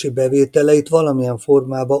hirdetési bevételeit valamilyen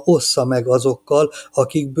formában ossza meg azokkal,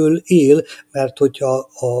 akikből él, mert hogyha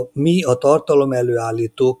mi a tartalom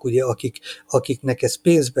előállítók, ugye, akiknek ez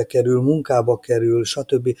pénzbe kerül, munkába kerül,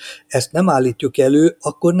 stb., ezt nem állítjuk elő,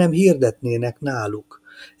 akkor nem hirdetnének náluk,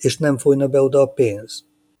 és nem folyna be oda a pénz.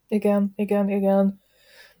 Igen.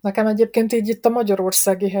 Nekem egyébként így itt a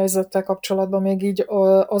magyarországi helyzettel kapcsolatban még így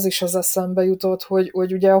az is az eszembe jutott,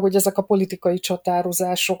 hogy ugye ahogy ezek a politikai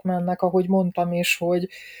csatározások mennek, ahogy mondtam is,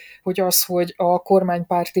 hogy a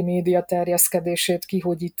kormánypárti média terjeszkedését ki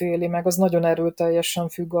hogy ítéli meg, az nagyon erőteljesen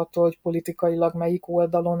függ attól, hogy politikailag melyik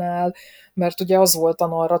oldalon áll, mert ugye az volt a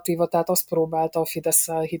narratíva, tehát azt próbálta a Fidesz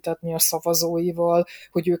elhitetni a szavazóival,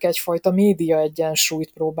 hogy ők egyfajta média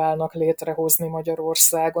egyensúlyt próbálnak létrehozni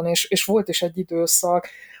Magyarországon, és volt is egy időszak,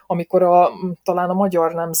 amikor talán a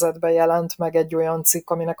Magyar Nemzetben jelent meg egy olyan cikk,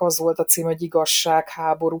 aminek az volt a cím, hogy igazság,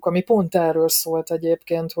 háborúk, ami pont erről szólt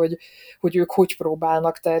egyébként, hogy ők hogy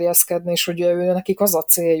próbálnak terjeszkedni, és hogy nekik az a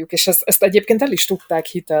céljuk, és ezt egyébként el is tudták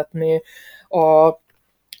hitetni a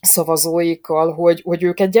szavazóikkal, hogy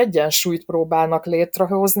ők egy egyensúlyt próbálnak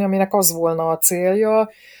létrehozni, aminek az volna a célja,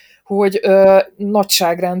 hogy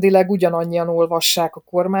nagyságrendileg ugyanannyian olvassák a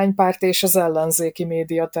kormánypárt és az ellenzéki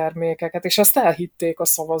médiatermékeket, és ezt elhitték a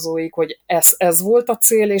szavazóik, hogy ez volt a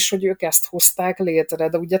cél, és hogy ők ezt hozták létre,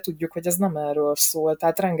 de ugye tudjuk, hogy ez nem erről szól,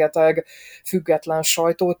 tehát rengeteg független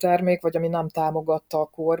sajtótermék, vagy ami nem támogatta a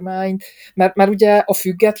kormányt, mert ugye a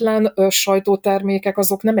független sajtótermékek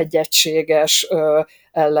azok nem egy egységes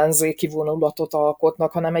ellenzéki vonulatot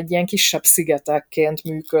alkotnak, hanem egy ilyen kisebb szigetekként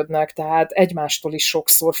működnek, tehát egymástól is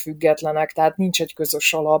sokszor függetlenek, tehát nincs egy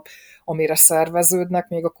közös alap, amire szerveződnek,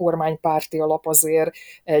 még a kormánypárti alap azért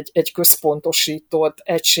egy központosított,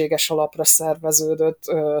 egységes alapra szerveződött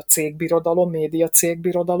cégbirodalom, média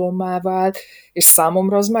cégbirodalommá vált, és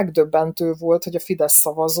számomra az megdöbbentő volt, hogy a Fidesz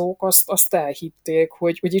szavazók azt elhitték,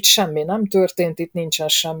 hogy itt semmi nem történt, itt nincsen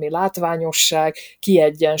semmi látványosság,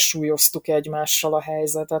 kiegyensúlyoztuk egymással a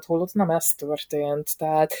helyzetet, holott nem ez történt.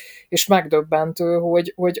 Tehát, és megdöbbentő,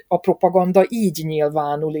 hogy a propaganda így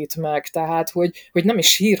nyilvánul itt meg, tehát, hogy nem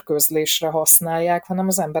is hírközlésre használják, hanem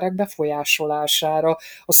az emberek befolyásolására,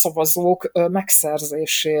 a szavazók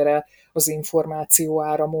megszerzésére az információ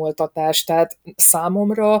áramoltatás. Tehát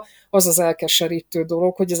számomra az az elkeserítő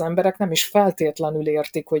dolog, hogy az emberek nem is feltétlenül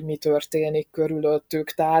értik, hogy mi történik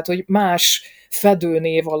körülöttük. Tehát, hogy más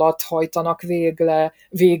fedőnév alatt hajtanak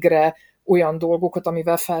végre olyan dolgokat,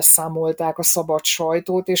 amivel felszámolták a szabad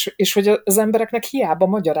sajtót, és hogy az embereknek hiába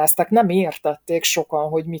magyarázták, nem értették sokan,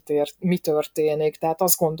 hogy mi történik. Tehát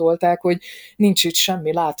azt gondolták, hogy nincs itt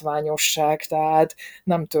semmi látványosság, tehát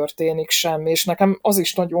nem történik semmi. És nekem az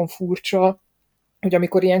is nagyon furcsa, hogy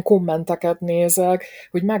amikor ilyen kommenteket nézek,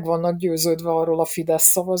 hogy meg vannak győződve arról a Fidesz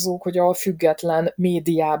szavazók, hogy a független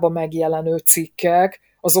médiába megjelenő cikkek,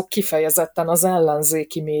 azok kifejezetten az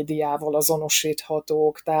ellenzéki médiával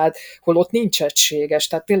azonosíthatók, tehát holott nincs egységes,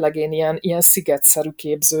 tehát tényleg én ilyen szigetszerű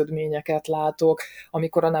képződményeket látok,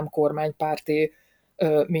 amikor a nem kormánypárti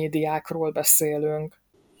médiákról beszélünk.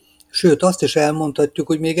 Sőt, azt is elmondhatjuk,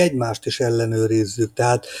 hogy még egymást is ellenőrizzük.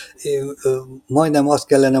 Tehát majdnem azt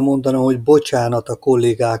kellene mondanom, hogy bocsánat a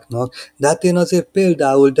kollégáknak, de hát én azért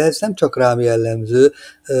például, de ez nem csak rám jellemző,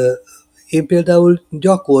 én például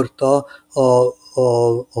gyakorta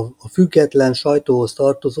a független sajtóhoz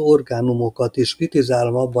tartozó orgánumokat is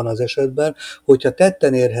kritizálom abban az esetben, hogyha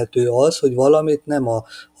tetten érhető az, hogy valamit nem a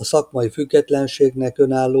szakmai függetlenségnek,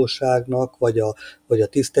 önállóságnak, vagy a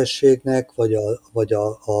tisztességnek, vagy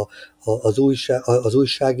az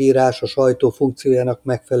újságírás, a sajtó funkciójának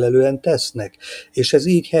megfelelően tesznek. És ez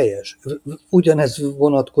így helyes. Ugyanez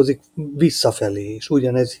vonatkozik visszafelé is,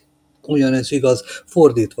 ugyanez igaz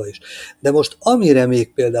fordítva is. De most amire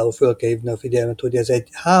még például föl kell hívni a figyelmet, hogy ez egy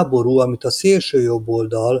háború, amit a szélső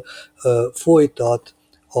jobboldal folytat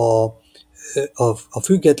a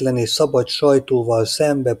független és szabad sajtóval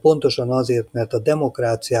szembe, pontosan azért, mert a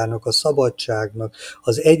demokráciának, a szabadságnak,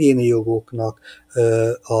 az egyéni jogoknak,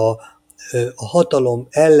 a hatalom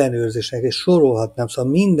ellenőrzésnek, és sorolhatnám,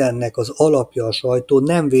 szóval mindennek az alapja a sajtó,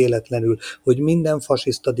 nem véletlenül, hogy minden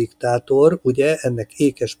fasiszta diktátor, ugye ennek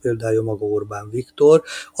ékes példája maga Orbán Viktor,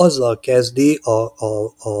 azzal kezdi a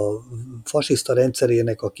fasiszta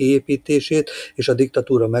rendszerének a kiépítését és a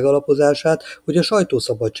diktatúra megalapozását, hogy a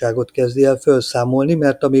sajtószabadságot kezdi el felszámolni,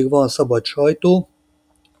 mert amíg van szabad sajtó,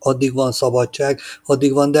 addig van szabadság,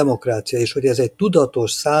 addig van demokrácia, és hogy ez egy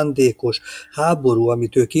tudatos, szándékos háború,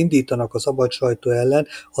 amit ők indítanak a szabad sajtó ellen,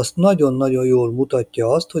 azt nagyon-nagyon jól mutatja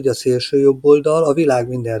azt, hogy a szélső jobboldal a világ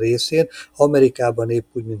minden részén, Amerikában épp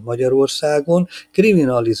úgy, mint Magyarországon,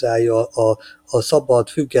 kriminalizálja a szabad,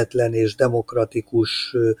 független és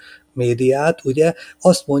demokratikus médiát, ugye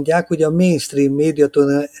azt mondják, hogy a mainstream média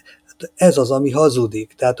ez az, ami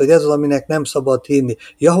hazudik, tehát hogy ez az, aminek nem szabad hinni.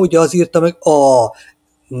 Ja, hogy az írta meg,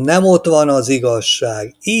 nem ott van az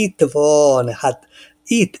igazság, itt van, hát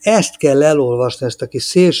itt ezt kell elolvasni, ezt a kis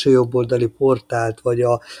szélsőjobboldali portált, vagy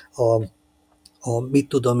mit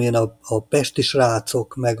tudom én, a pesti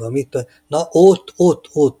srácok, meg na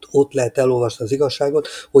ott lehet elolvasni az igazságot,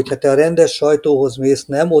 hogyha te a rendes sajtóhoz mész,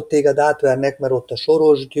 nem ott téged átvernek, mert ott a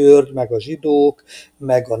Soros György, meg a zsidók,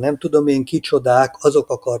 meg a nem tudom én kicsodák, azok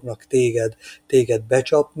akarnak téged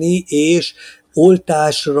becsapni, és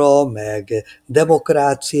oltásra, meg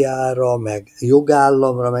demokráciára, meg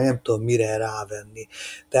jogállamra, meg nem tudom mire rávenni.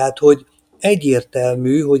 Tehát, hogy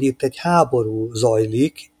egyértelmű, hogy itt egy háború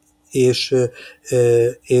zajlik,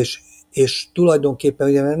 és tulajdonképpen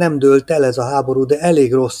ugye nem dőlt el ez a háború, de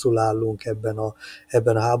elég rosszul állunk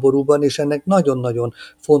ebben a háborúban, és ennek nagyon-nagyon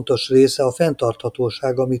fontos része a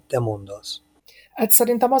fenntarthatóság, amit te mondasz. Hát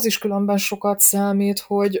szerintem az is különben sokat számít,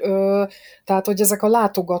 tehát, hogy ezek a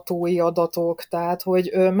látogatói adatok, tehát,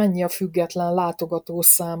 hogy mennyi a független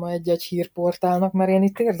látogatószáma egy-egy hírportálnak, mert én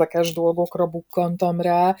itt érdekes dolgokra bukkantam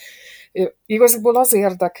rá. Igaziból az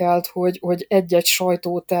érdekelt, hogy egy-egy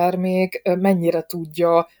sajtótermék mennyire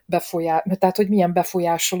tudja tehát, hogy milyen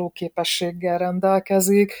befolyásoló képességgel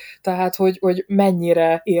rendelkezik, tehát, hogy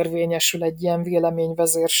mennyire érvényesül egy ilyen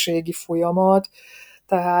véleményvezérségi folyamat.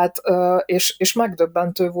 Tehát, és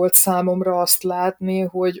megdöbbentő volt számomra azt látni,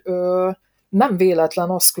 hogy nem véletlen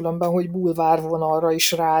az különben, hogy bulvárvonalra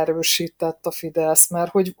is ráerősített a Fidesz,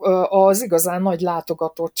 mert hogy az igazán nagy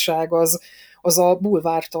látogatottság az a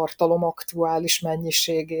bulvártartalom aktuális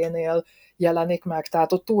mennyiségénél jelenik meg,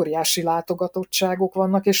 tehát ott óriási látogatottságok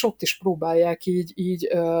vannak, és ott is próbálják így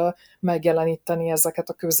megjeleníteni ezeket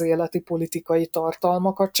a közéleti politikai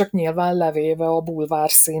tartalmakat, csak nyilván levéve a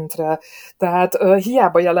bulvár szintre. Tehát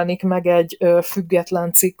hiába jelenik meg egy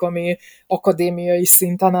független cikk, ami akadémiai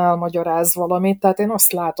szinten elmagyaráz valamit, tehát én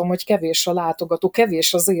azt látom, hogy kevés a látogató,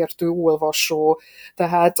 kevés az értő olvasó,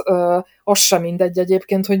 tehát az sem mindegy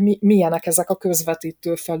egyébként, hogy milyenek ezek a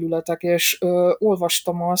közvetítő felületek, és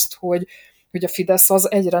olvastam azt, hogy a Fidesz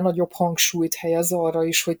az egyre nagyobb hangsúlyt helyez arra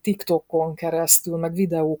is, hogy TikTokon keresztül, meg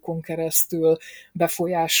videókon keresztül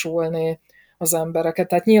befolyásolni az embereket.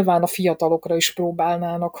 Tehát nyilván a fiatalokra is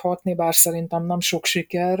próbálnának hatni, bár szerintem nem sok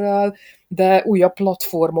sikerrel, de újabb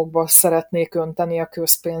platformokba szeretnék önteni a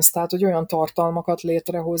közpénzt, tehát hogy olyan tartalmakat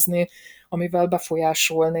létrehozni, amivel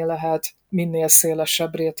befolyásolni lehet minél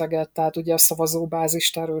szélesebb réteget, tehát ugye a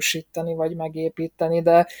szavazóbázist erősíteni vagy megépíteni,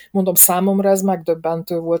 de mondom, számomra ez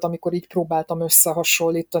megdöbbentő volt, amikor így próbáltam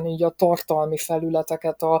összehasonlítani így a tartalmi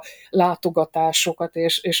felületeket, a látogatásokat,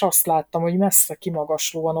 és azt láttam, hogy messze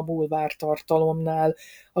kimagaslóan a bulvártartalomnál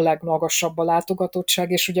a legmagasabb a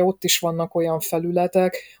látogatottság, és ugye ott is vannak olyan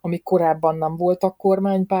felületek, amik korábban nem voltak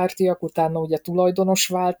kormánypártiak, utána ugye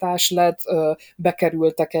tulajdonosváltás lett,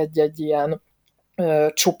 bekerültek egy ilyen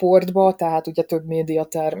csoportba, tehát ugye több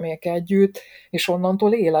médiatermék együtt, és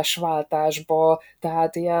onnantól éles váltásba,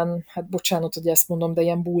 tehát ilyen, hát bocsánat, hogy ezt mondom, de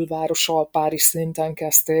ilyen bulváros alpári szinten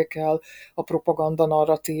kezdték el a propaganda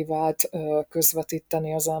narratívát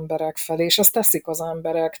közvetíteni az emberek felé, és ezt teszik az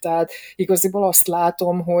emberek, tehát igaziból azt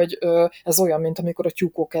látom, hogy ez olyan, mint amikor a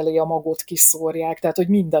tyúkok elé a magot kiszórják, tehát hogy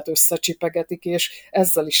mindet összecsipegetik, és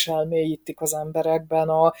ezzel is elmélyítik az emberekben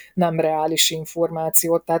a nem reális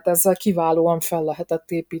információt, tehát ezzel kiválóan fel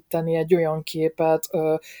lehetett építeni egy olyan képet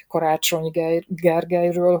Karácsony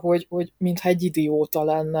Gergelyről, hogy mintha egy idióta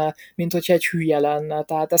lenne, mint hogyha egy hülye lenne.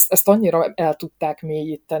 Tehát ezt annyira el tudták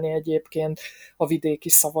mélyíteni egyébként a vidéki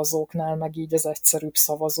szavazóknál, meg így az egyszerűbb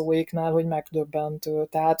szavazóiknál, hogy megdöbbentő.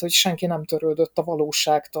 Tehát, hogy senki nem törődött a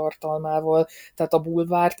valóság tartalmával. Tehát a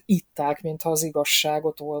bulvárt itták, mintha az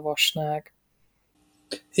igazságot olvasnák.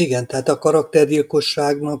 Igen, tehát a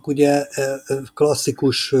karaktergyilkosságnak ugye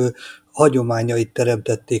klasszikus hagyományait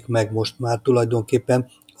teremtették meg most már tulajdonképpen.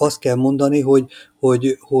 Azt kell mondani,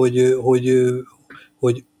 hogy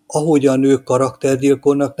ahogyan ők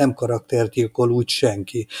karaktergyilkolnak, nem karaktergyilkol úgy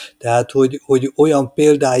senki. Tehát, hogy olyan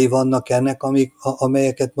példái vannak ennek,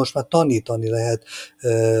 amelyeket most már tanítani lehet,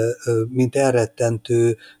 mint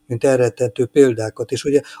elrettentő példákat. És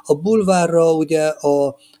ugye a bulvárra ugye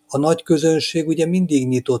a nagy közönség ugye mindig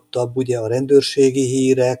nyitottabb, ugye a rendőrségi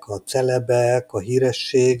hírek, a celebek, a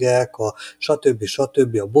hírességek, a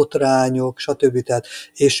stb. A botrányok, stb. Tehát,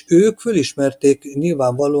 és ők fölismerték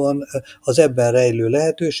nyilvánvalóan az ebben rejlő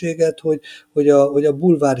lehetőséget, hogy a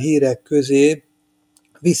bulvár hírek közé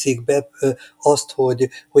viszik be azt,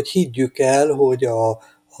 hogy higgyük el, hogy a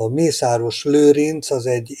Mészáros Lőrinc az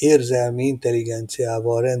egy érzelmi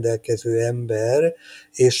intelligenciával rendelkező ember,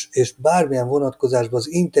 és bármilyen vonatkozásban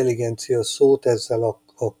az intelligencia szót ezzel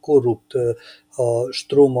a korrupt, a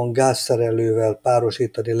Stroman gázszerelővel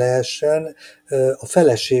párosítani lehessen, a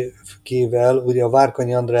feleségével, ugye a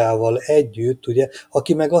Várkonyi Andreával együtt, ugye,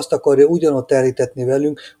 aki meg azt akarja ugyanott elhitetni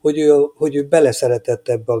velünk, hogy ő beleszeretett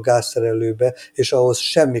ebbe a gázszerelőbe, és ahhoz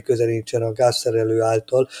semmi köze nincsen a gázszerelő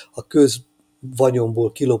által a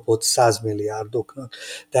vagyonból kilopott 100 milliárdoknak.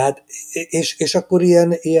 Tehát, és akkor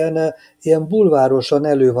ilyen bulvárosan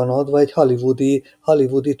elő van adva egy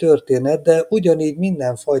hollywoodi történet, de ugyanígy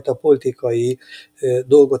mindenfajta politikai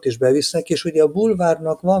dolgot is bevisznek, és ugye a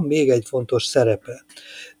bulvárnak van még egy fontos szerepe.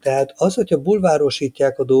 Tehát az, hogyha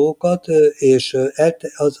bulvárosítják a dolgokat, és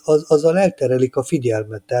azzal elterelik a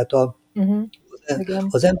figyelmet. Tehát Igen.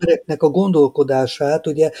 az embereknek a gondolkodását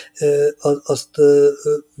ugye azt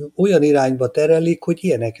olyan irányba terelik, hogy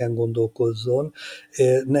ilyeneken gondolkozzon,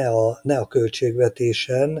 ne a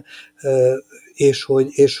költségvetésen, és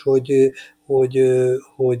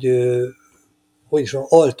hogy hogy is van,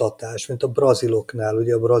 altatás, mint a braziloknál,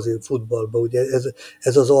 ugye a brazil futballban, ugye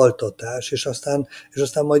ez az altatás, és aztán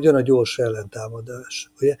majd jön a gyors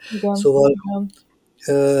ellentámadás. Ugye? Igen, Szóval igen.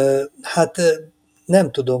 hát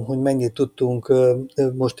nem tudom, hogy mennyit tudtunk,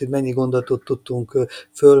 most itt mennyi gondolatot tudtunk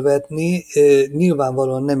fölvetni.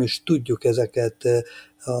 Nyilvánvalóan nem is tudjuk ezeket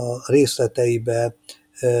a részleteibe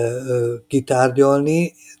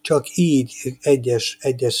kitárgyalni, csak így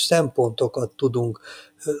egyes szempontokat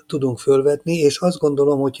tudunk fölvetni, és azt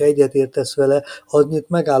gondolom, hogyha egyetértesz vele, annyit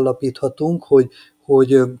megállapíthatunk,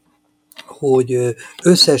 hogy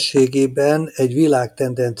összességében egy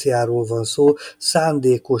világtendenciáról van szó,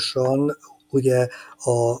 szándékosan ugye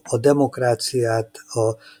a demokráciát,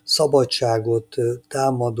 a szabadságot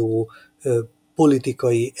támadó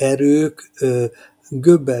politikai erők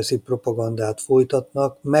Goebbelsi propagandát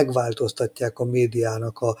folytatnak, megváltoztatják a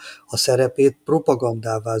médiának a szerepét,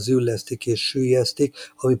 propagandává züllesztik és süllyesztik,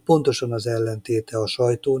 ami pontosan az ellentéte a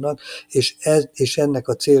sajtónak, és ennek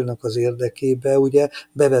a célnak az érdekébe ugye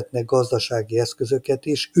bevetnek gazdasági eszközöket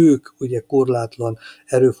is, ők ugye korlátlan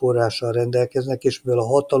erőforrással rendelkeznek, és mivel a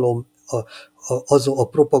hatalom a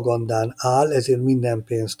propagandán áll, ezért minden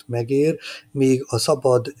pénzt megér, míg a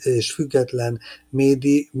szabad és független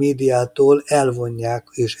médiától elvonják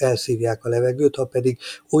és elszívják a levegőt, ha pedig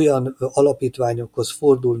olyan alapítványokhoz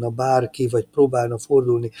fordulna bárki, vagy próbálna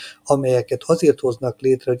fordulni, amelyeket azért hoznak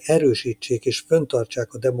létre, hogy erősítsék és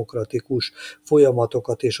fenntartsák a demokratikus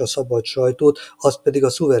folyamatokat és a szabad sajtót, azt pedig a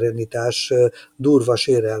szuverenitás durva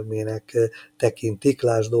sérelmének tekintik,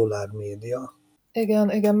 lásd dollármédia.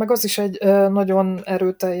 Igen, igen, meg az is egy nagyon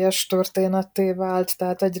erőteljes történetté vált,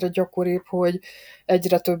 tehát egyre gyakoribb, hogy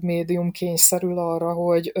egyre több médium kényszerül arra,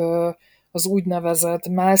 hogy az úgynevezett,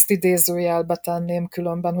 már ezt idézőjelbe tenném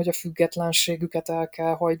különben, hogy a függetlenségüket el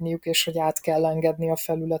kell hagyniuk, és hogy át kell engedni a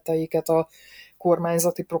felületeiket a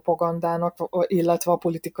kormányzati propagandának, illetve a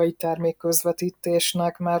politikai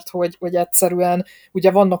termékközvetítésnek, mert hogy egyszerűen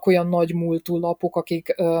ugye vannak olyan nagy múltú lapok,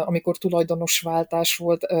 akik amikor tulajdonosváltás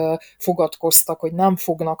volt, fogadkoztak, hogy nem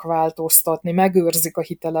fognak változtatni, megőrzik a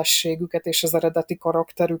hitelességüket és az eredeti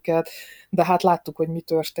karakterüket, de hát láttuk, hogy mi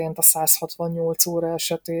történt a 168 óra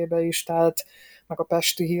esetében is, tehát meg a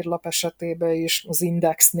Pesti Hírlap esetében is, az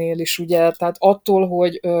Indexnél is, ugye, tehát attól,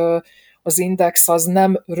 hogy az Index az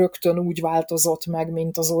nem rögtön úgy változott meg,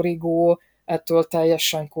 mint az Origo, ettől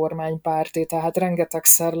teljesen kormánypárti, tehát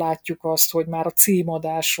rengetegszer látjuk azt, hogy már a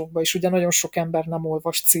címadásokban is, ugye nagyon sok ember nem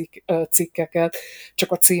olvas cikkeket,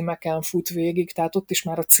 csak a címeken fut végig, tehát ott is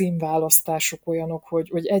már a címválasztások olyanok,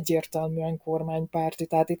 hogy egyértelműen kormánypárti,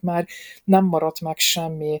 tehát itt már nem maradt meg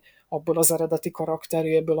semmi abból az eredeti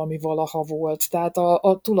karakteréből, ami valaha volt. Tehát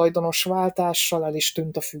a tulajdonos váltással el is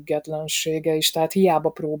tűnt a függetlensége is, tehát hiába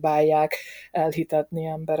próbálják elhitetni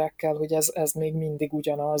emberekkel, hogy ez még mindig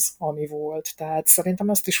ugyanaz, ami volt. Tehát szerintem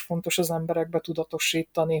ezt is fontos az emberekbe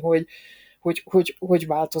tudatosítani, hogy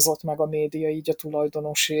változott meg a média így a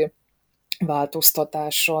tulajdonosi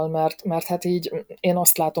változtatással, mert hát így én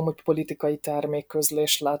azt látom, hogy politikai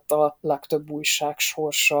termékközlés lett a legtöbb újság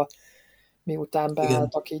sorsa, miután Igen.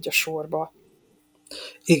 beálltak így a sorba.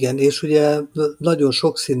 Igen, és ugye nagyon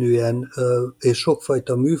sokszínűen és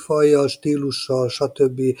sokfajta műfajjal, stílussal,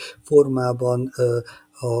 stb. Formában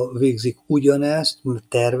végzik ugyanezt,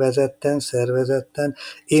 tervezetten, szervezetten.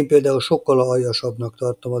 Én például sokkal aljasabbnak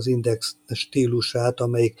tartom az Index stílusát,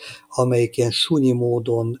 amelyik ilyen sunyi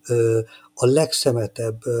módon a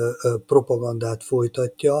legszemetebb propagandát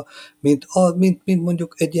folytatja, mint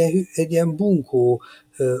mondjuk egy ilyen bunkó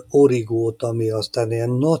origót, ami aztán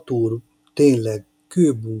ilyen tényleg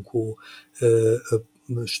kőbunkó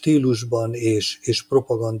stílusban és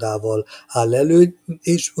propagandával áll elő,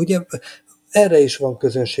 és ugye erre is van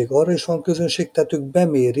közönség, arra is van közönség, tehát ők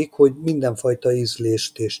bemérik, hogy mindenfajta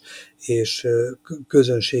ízlést és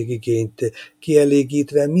közönségigényt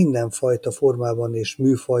kielégítve mindenfajta formában és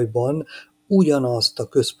műfajban ugyanazt a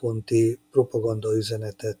központi propaganda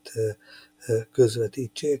üzenetet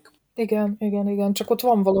közvetítsék. Igen, igen, igen, csak ott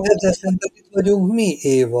van valahol. Ezzel szemben itt vagyunk mi,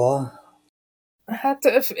 Éva? Hát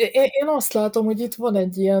én azt látom, hogy itt van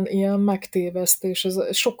egy ilyen megtévesztés,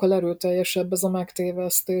 ez sokkal erőteljesebb ez a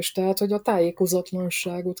megtévesztés, tehát hogy a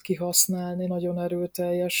tájékozatlanságot kihasználni nagyon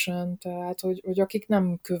erőteljesen, tehát hogy akik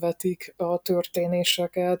nem követik a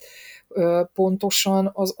történéseket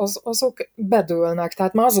pontosan, azok bedőlnek,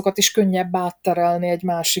 tehát már azokat is könnyebb átterelni egy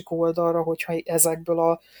másik oldalra, hogyha ezekből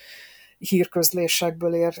a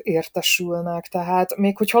hírközlésekből értesülnek, tehát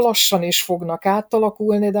még hogyha lassan is fognak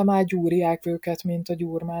átalakulni, de már gyúrják őket, mint a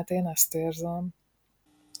gyurmát, én ezt érzem.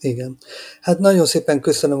 Igen. Hát nagyon szépen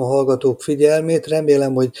köszönöm a hallgatók figyelmét,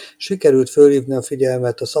 remélem, hogy sikerült fölhívni a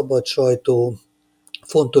figyelmet a szabad sajtó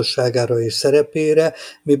fontosságára és szerepére.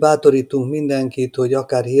 Mi bátorítunk mindenkit, hogy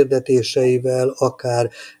akár hirdetéseivel, akár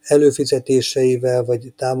előfizetéseivel,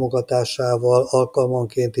 vagy támogatásával,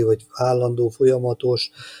 alkalmankénti vagy állandó folyamatos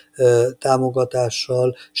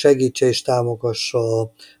támogatással segítse és támogassa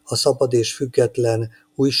a szabad és független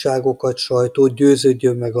újságokat, sajtót,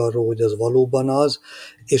 győződjön meg arról, hogy az valóban az,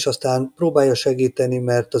 és aztán próbálja segíteni,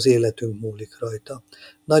 mert az életünk múlik rajta.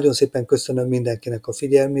 Nagyon szépen köszönöm mindenkinek a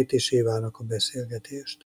figyelmét, és Évának a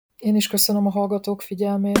beszélgetést. Én is köszönöm a hallgatók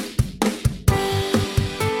figyelmét.